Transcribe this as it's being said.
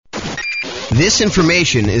This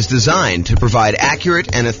information is designed to provide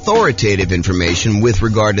accurate and authoritative information with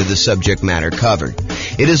regard to the subject matter covered.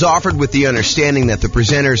 It is offered with the understanding that the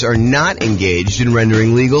presenters are not engaged in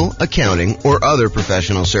rendering legal, accounting, or other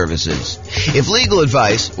professional services. If legal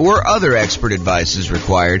advice or other expert advice is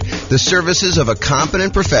required, the services of a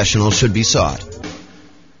competent professional should be sought.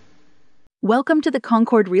 Welcome to the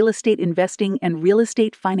Concord Real Estate Investing and Real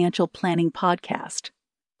Estate Financial Planning Podcast.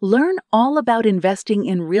 Learn all about investing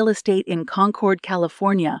in real estate in Concord,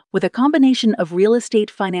 California, with a combination of real estate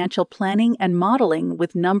financial planning and modeling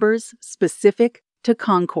with numbers specific to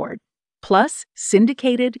Concord, plus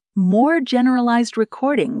syndicated, more generalized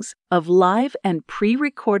recordings of live and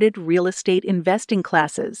pre-recorded real estate investing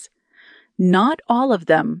classes. Not all of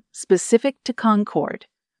them specific to Concord.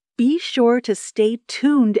 Be sure to stay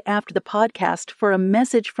tuned after the podcast for a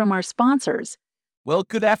message from our sponsors. Well,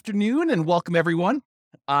 good afternoon and welcome everyone.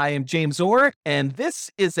 I am James Orr, and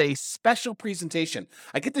this is a special presentation.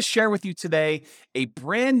 I get to share with you today a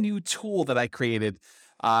brand new tool that I created,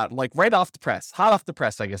 right off the press, hot off the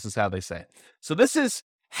press, I guess is how they say it. So this is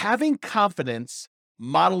having confidence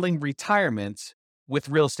modeling retirement with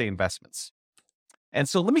real estate investments. And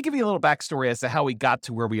so let me give you a little backstory as to how we got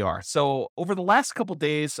to where we are. So over the last couple of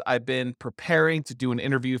days, I've been preparing to do an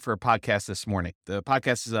interview for a podcast this morning. The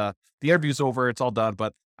podcast is, the interview's over, it's all done,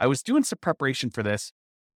 but I was doing some preparation for this.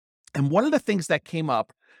 And one of the things that came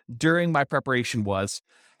up during my preparation was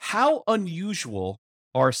how unusual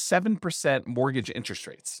are 7% mortgage interest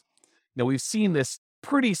rates. Now, we've seen this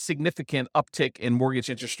pretty significant uptick in mortgage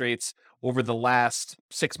interest rates over the last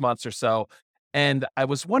 6 months or so. And I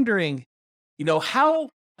was wondering, how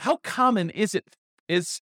common is it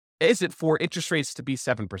for interest rates to be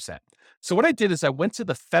 7%? So what I did is I went to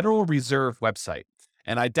the Federal Reserve website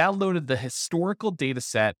and I downloaded the historical data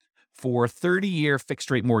set for 30-year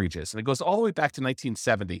fixed-rate mortgages. And it goes all the way back to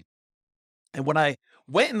 1970. And when I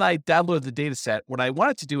went and I downloaded the data set, what I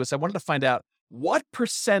wanted to do is I wanted to find out what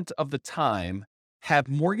percent of the time have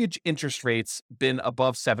mortgage interest rates been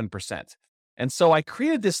above 7%. And so I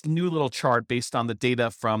created this new little chart based on the data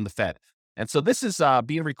from the Fed. And so this is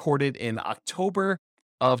being recorded in October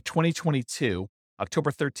of 2022, October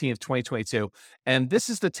 13th, 2022. And this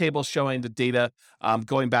is the table showing the data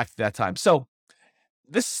going back to that time. So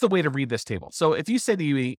this is the way to read this table. So if you say to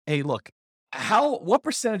me, hey, look, what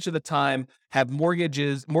percentage of the time have mortgage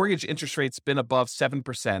interest rates been above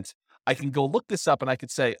 7%? I can go look this up and I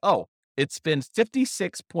could say, oh, it's been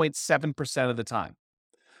 56.7% of the time.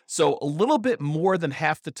 So a little bit more than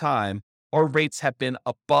half the time, our rates have been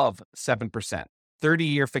above 7%,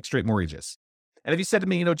 30-year fixed rate mortgages. And if you said to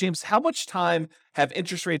me, James, how much time have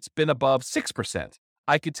interest rates been above 6%?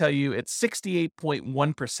 I could tell you it's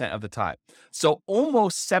 68.1% of the time. So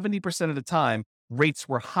almost 70% of the time, rates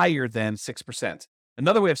were higher than 6%.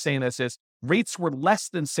 Another way of saying this is rates were less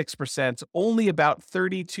than 6% only about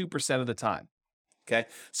 32% of the time. Okay.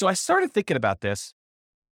 So I started thinking about this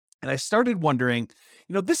and I started wondering,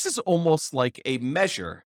 this is almost like a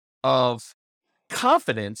measure of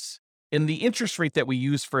confidence in the interest rate that we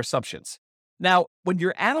use for assumptions. Now, when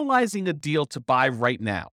you're analyzing a deal to buy right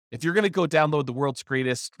now, if you're going to go download the world's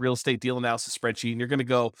greatest real estate deal analysis spreadsheet and you're going to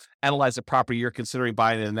go analyze a property you're considering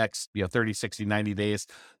buying in the next 30, 60, 90 days,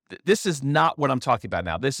 this is not what I'm talking about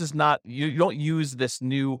now. This is not, you don't use this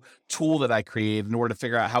new tool that I created in order to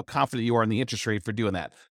figure out how confident you are in the interest rate for doing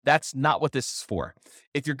that. That's not what this is for.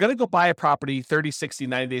 If you're going to go buy a property 30, 60,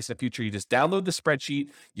 90 days in the future, you just download the spreadsheet,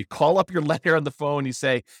 you call up your lender on the phone, you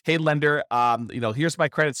say, hey, lender, here's my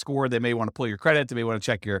credit score. They may want to pull your credit. They may want to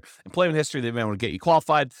check your employment history. They may want to get you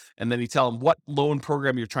qualified. And then you tell them what loan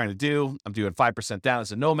program you're trying to do. I'm doing 5% down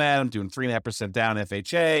as a nomad. I'm doing 3.5% down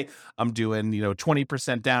FHA. I'm doing,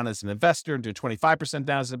 20% down as an investor. I'm doing 25%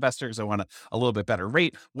 down as an investor because I want a little bit better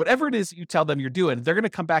rate. Whatever it is you tell them you're doing, they're going to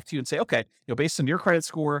come back to you and say, okay, based on your credit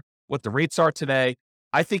score, what the rates are today,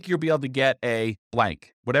 I think you'll be able to get a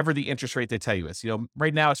blank, whatever the interest rate they tell you is.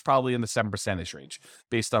 Right now it's probably in the 7% range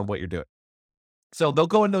based on what you're doing. So they'll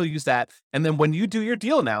go and they'll use that. And then when you do your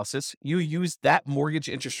deal analysis, you use that mortgage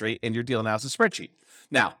interest rate in your deal analysis spreadsheet.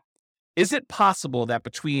 Now, is it possible that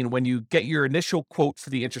between when you get your initial quote for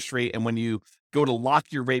the interest rate and when you go to lock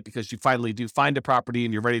your rate because you finally do find a property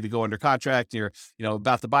and you're ready to go under contract, you're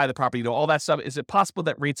about to buy the property, all that stuff, is it possible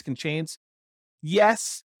that rates can change?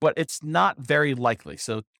 Yes, but it's not very likely.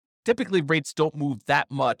 So typically rates don't move that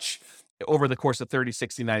much over the course of 30,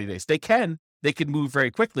 60, 90 days. They could move very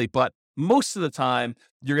quickly, but most of the time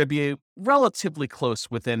you're going to be relatively close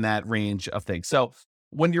within that range of things. So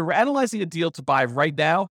when you're analyzing a deal to buy right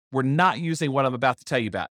now, we're not using what I'm about to tell you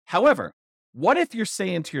about. However, what if you're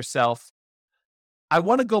saying to yourself, I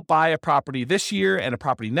want to go buy a property this year and a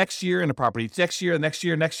property next year and a property next year, next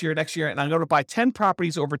year, and I'm going to buy 10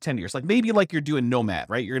 properties over 10 years. Like maybe like you're doing Nomad,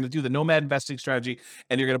 right? You're going to do the Nomad investing strategy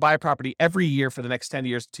and you're going to buy a property every year for the next 10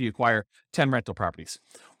 years to acquire 10 rental properties.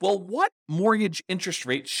 Well, what mortgage interest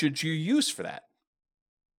rate should you use for that?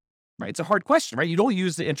 Right? It's a hard question, right? You don't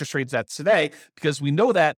use the interest rates that's today because we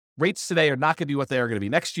know that rates today are not going to be what they are going to be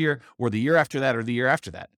next year or the year after that or the year after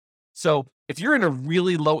that. So if you're in a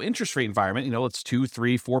really low interest rate environment, it's 2,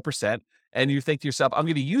 3, 4%, and you think to yourself, I'm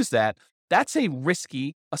going to use that, that's a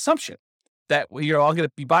risky assumption that, I'm going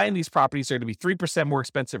to be buying these properties. They're going to be 3% more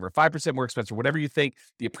expensive or 5% more expensive, whatever you think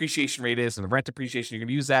the appreciation rate is and the rent appreciation, you're going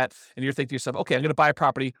to use that. And you're thinking to yourself, okay, I'm going to buy a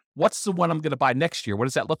property. What's the one I'm going to buy next year? What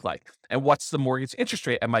does that look like? And what's the mortgage interest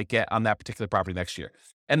rate I might get on that particular property next year?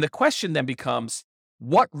 And the question then becomes,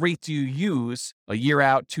 what rate do you use a year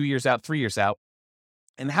out, 2 years out, 3 years out?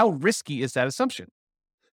 And how risky is that assumption?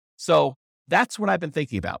 So that's what I've been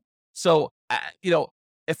thinking about. So,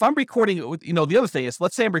 if I'm recording, the other thing is,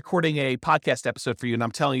 let's say I'm recording a podcast episode for you and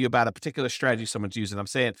I'm telling you about a particular strategy someone's using. I'm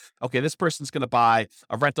saying, okay, this person's going to buy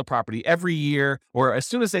a rental property every year, or as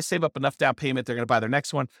soon as they save up enough down payment, they're going to buy their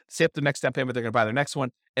next one. Save up the next down payment, they're going to buy their next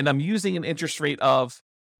one. And I'm using an interest rate of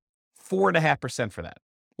 4.5% for that.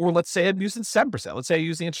 Or let's say I'm using 7%. Let's say I'm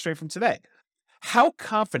using the interest rate from today. How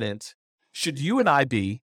confident should you and I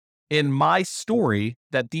be in my story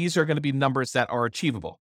that these are going to be numbers that are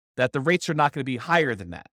achievable, that the rates are not going to be higher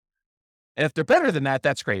than that? And if they're better than that,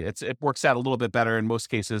 that's great. It works out a little bit better in most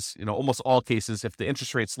cases, almost all cases. If the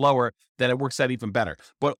interest rate's lower, then it works out even better.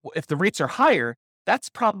 But if the rates are higher, that's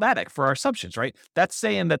problematic for our assumptions, right? That's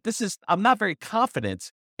saying that I'm not very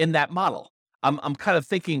confident in that model. I'm kind of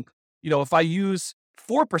thinking, if I use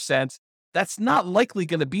 4%, that's not likely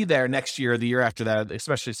going to be there next year or the year after that,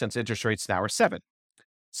 especially since interest rates now are 7.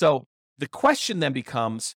 So the question then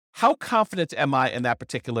becomes, how confident am I in that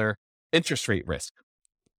particular interest rate risk?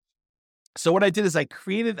 So what I did is I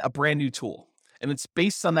created a brand new tool, and it's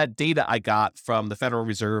based on that data I got from the Federal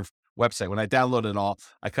Reserve website. When I downloaded it all,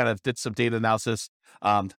 I kind of did some data analysis,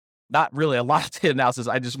 not really a lot of data analysis.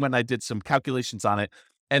 I just went and I did some calculations on it.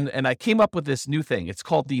 And I came up with this new thing. It's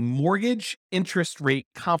called the Mortgage Interest Rate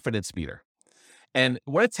Confidence Meter. And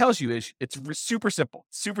what it tells you is it's super simple,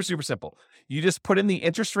 super, super simple. You just put in the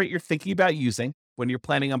interest rate you're thinking about using when you're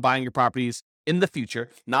planning on buying your properties in the future,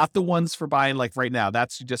 not the ones for buying like right now.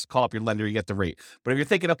 That's, you just call up your lender, you get the rate. But if you're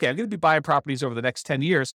thinking, okay, I'm going to be buying properties over the next 10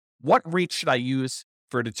 years, what rate should I use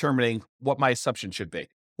for determining what my assumption should be?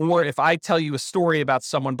 Or if I tell you a story about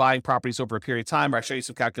someone buying properties over a period of time, or I show you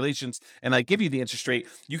some calculations and I give you the interest rate,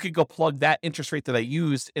 you could go plug that interest rate that I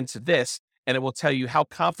used into this, and it will tell you how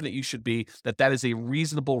confident you should be that that is a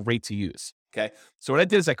reasonable rate to use. Okay. So what I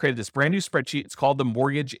did is I created this brand new spreadsheet. It's called the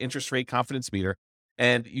Mortgage Interest Rate Confidence Meter.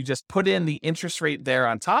 And you just put in the interest rate there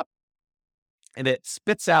on top, and it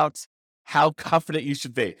spits out how confident you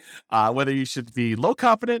should be, whether you should be low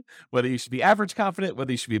confident, whether you should be average confident,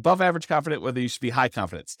 whether you should be above average confident, whether you should be high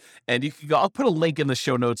confidence. And you can go, I'll put a link in the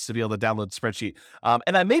show notes to be able to download the spreadsheet.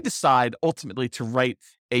 And I may decide ultimately to write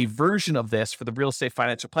a version of this for the Real Estate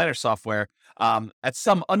Financial Planner software at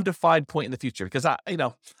some undefined point in the future, because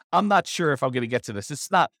I'm not sure if I'm going to get to this.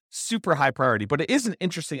 It's not super high priority, but it is an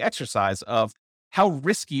interesting exercise of how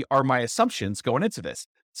risky are my assumptions going into this.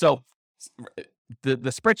 So the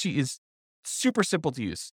spreadsheet is super simple to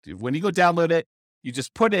use. When you go download it, you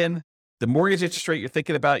just put in the mortgage interest rate you're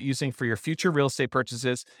thinking about using for your future real estate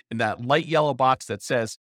purchases in that light yellow box that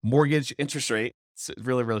says mortgage interest rate. It's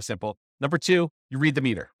really, really simple. Number 2, you read the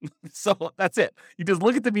meter. So that's it. You just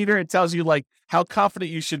look at the meter. It tells you like how confident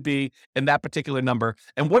you should be in that particular number.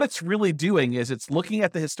 And what it's really doing is it's looking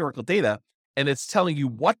at the historical data and it's telling you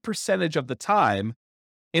what percentage of the time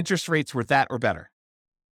interest rates were that or better.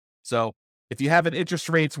 So if you have an interest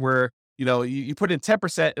rates where, you put in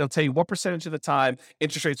 10%, it'll tell you what percentage of the time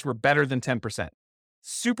interest rates were better than 10%.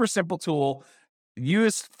 Super simple tool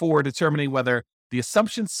used for determining whether the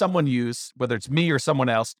assumptions someone used, whether it's me or someone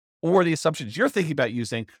else, or the assumptions you're thinking about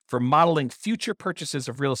using for modeling future purchases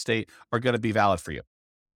of real estate are going to be valid for you.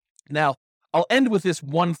 Now, I'll end with this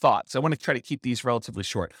one thought. So I want to try to keep these relatively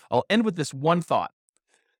short. I'll end with this one thought.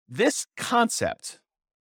 This concept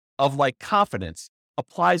of like confidence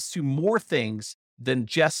applies to more things than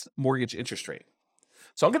just mortgage interest rate.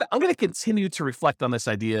 So I'm going to continue to reflect on this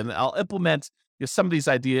idea, and I'll implement some of these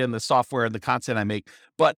ideas in the software and the content I make.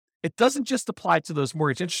 But it doesn't just apply to those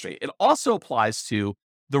mortgage interest rate. It also applies to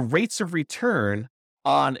the rates of return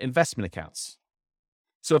on investment accounts.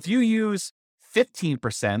 So if you use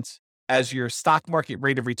 15% as your stock market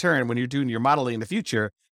rate of return when you're doing your modeling in the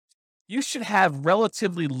future, you should have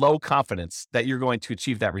relatively low confidence that you're going to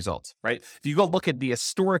achieve that result, right? If you go look at the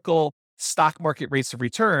historical stock market rates of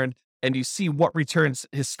return and you see what returns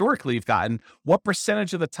historically you've gotten, what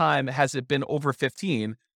percentage of the time has it been over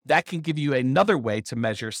 15? That can give you another way to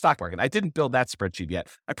measure stock market. I didn't build that spreadsheet yet.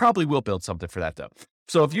 I probably will build something for that though.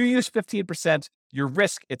 So if you use 15%, your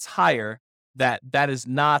risk, it's higher. That is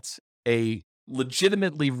not a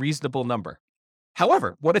legitimately reasonable number.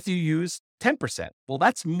 However, what if you use 10%? Well,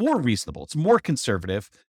 that's more reasonable. It's more conservative.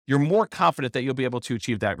 You're more confident that you'll be able to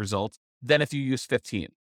achieve that result than if you use 15.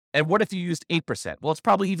 And what if you used 8%? Well, it's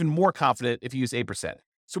probably even more confident if you use 8%.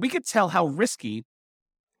 So we could tell how risky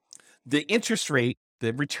the interest rate,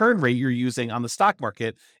 the return rate you're using on the stock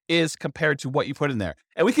market is compared to what you put in there.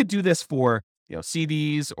 And we could do this for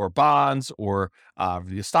CDs or bonds or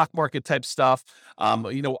the stock market type stuff.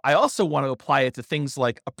 I also want to apply it to things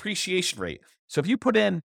like appreciation rate. So if you put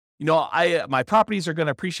in, my properties are going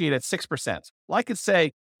to appreciate at 6%. Well, I could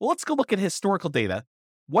say, well, let's go look at historical data.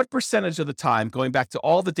 What percentage of the time, going back to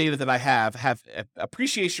all the data that I have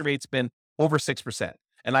appreciation rates been over 6%?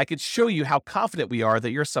 And I could show you how confident we are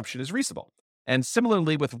that your assumption is reasonable. And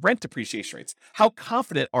similarly with rent appreciation rates, how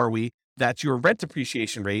confident are we that your rent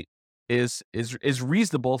appreciation rate is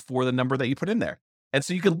reasonable for the number that you put in there? And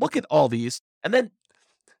so you can look at all these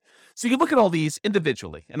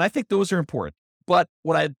individually. And I think those are important. But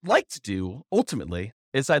what I'd like to do ultimately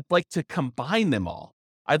is I'd like to combine them all.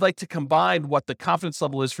 I'd like to combine what the confidence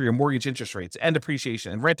level is for your mortgage interest rates and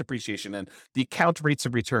appreciation and rent appreciation and the account rates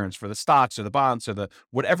of returns for the stocks or the bonds or the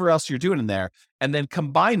whatever else you're doing in there, and then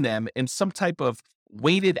combine them in some type of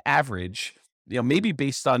weighted average, maybe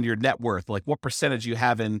based on your net worth, like what percentage you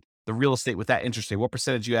have in the real estate with that interest rate, what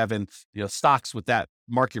percentage you have in stocks with that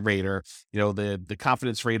market rate, or the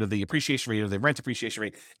confidence rate or the appreciation rate or the rent appreciation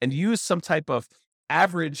rate, and use some type of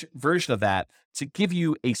average version of that to give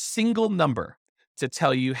you a single number to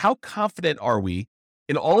tell you how confident are we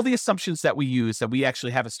in all the assumptions that we use that we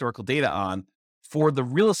actually have historical data on for the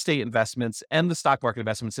real estate investments and the stock market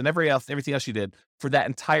investments and everything else you did for that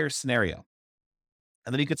entire scenario.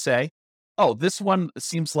 And then you could say, oh, this one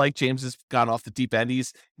seems like James has gone off the deep end.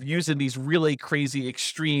 He's using these really crazy,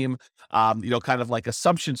 extreme, kind of like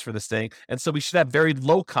assumptions for this thing. And so we should have very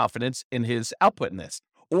low confidence in his output in this.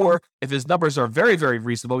 Or if his numbers are very, very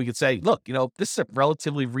reasonable, we could say, look, this is a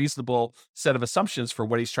relatively reasonable set of assumptions for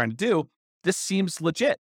what he's trying to do. This seems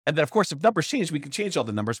legit. And then, of course, if numbers change, we can change all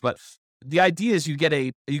the numbers. But the idea is you get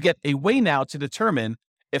a way now to determine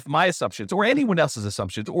if my assumptions or anyone else's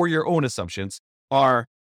assumptions or your own assumptions are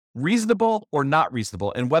reasonable or not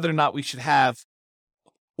reasonable, and whether or not we should have,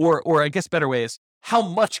 or I guess better way is, how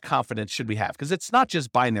much confidence should we have? Because it's not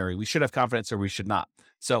just binary. We should have confidence or we should not.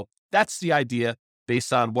 So that's the idea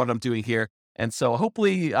based on what I'm doing here. And so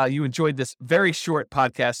hopefully you enjoyed this very short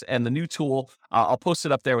podcast and the new tool. I'll post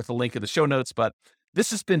it up there with a link in the show notes. But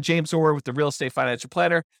this has been James Orr with the Real Estate Financial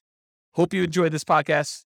Planner. Hope you enjoyed this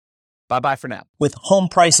podcast. Bye-bye for now. With home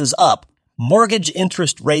prices up, mortgage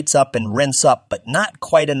interest rates up, and rents up, but not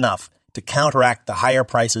quite enough to counteract the higher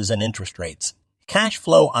prices and interest rates. Cash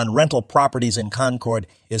flow on rental properties in Concord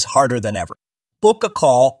is harder than ever. Book a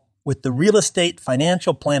call with the Real Estate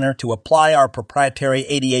Financial Planner to apply our proprietary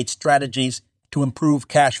 88 strategies to improve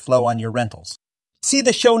cash flow on your rentals. See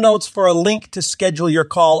the show notes for a link to schedule your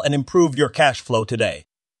call and improve your cash flow today.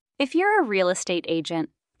 If you're a real estate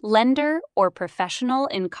agent, lender, or professional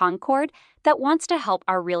in Concord that wants to help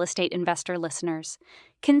our real estate investor listeners,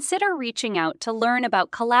 consider reaching out to learn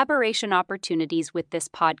about collaboration opportunities with this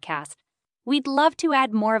podcast. We'd love to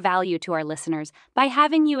add more value to our listeners by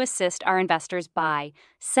having you assist our investors buy,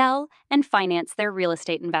 sell, and finance their real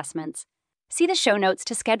estate investments. See the show notes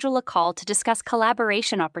to schedule a call to discuss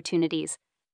collaboration opportunities.